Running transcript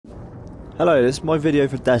Hello, this is my video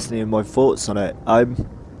for Destiny and my thoughts on it.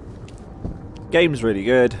 Game's really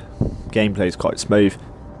good, gameplay's quite smooth.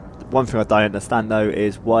 One thing I don't understand though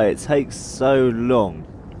is why it takes so long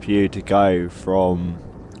for you to go from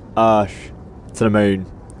Earth to the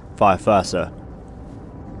moon, vice versa.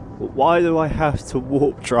 Why do I have to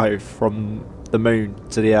warp drive from the moon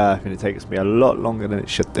to the Earth and it takes me a lot longer than it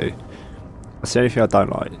should do? That's the only thing I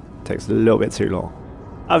don't like. It takes a little bit too long.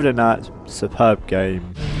 Other than that, superb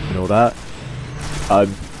game and all that.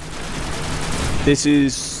 This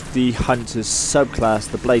is the Hunter's subclass,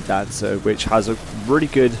 the Blade Dancer, which has a really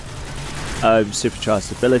good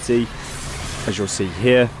supercharged ability, as you'll see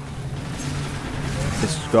here.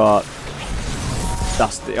 It's got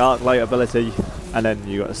the arc light ability, and then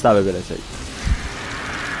you got the stab ability.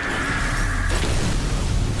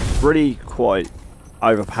 Really quite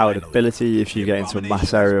overpowered ability if you get into a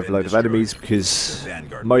mass area of a load of enemies, because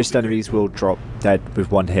most enemies will drop dead with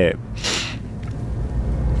one hit.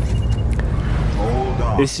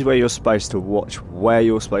 This is where you're supposed to watch where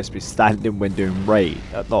you're supposed to be standing when doing raid.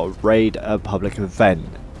 Not a raid, a public event.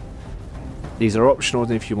 These are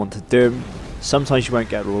optional if you want to do them. Sometimes you won't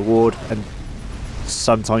get a reward, and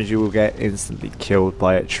sometimes you will get instantly killed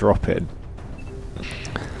by it dropping.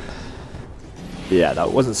 Yeah,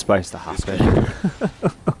 that wasn't supposed to happen.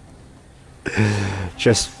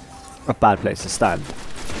 Just a bad place to stand.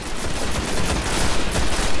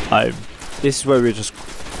 This is where we're just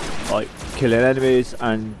like killing enemies,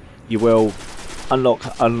 and you will unlock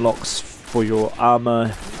unlocks for your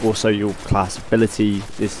armor, also your class ability.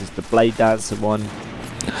 This is the Blade Dancer one.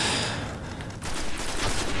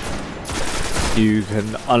 You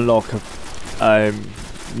can unlock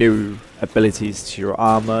new abilities to your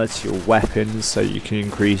armor, to your weapons, so you can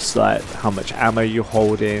increase like how much ammo you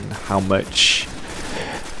hold in, how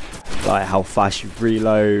fast you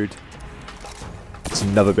reload. It's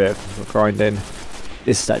another bit of grinding.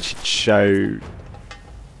 This is actually to show,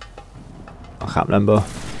 I can't remember,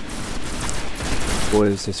 what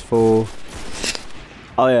is this for?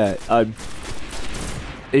 Oh yeah,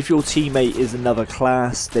 if your teammate is another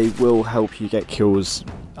class, they will help you get kills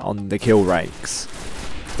on the kill ranks.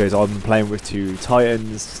 Because I'm playing with two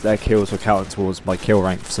Titans, their kills will count towards my kill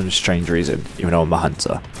rank for some strange reason, even though I'm a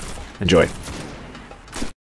hunter. Enjoy.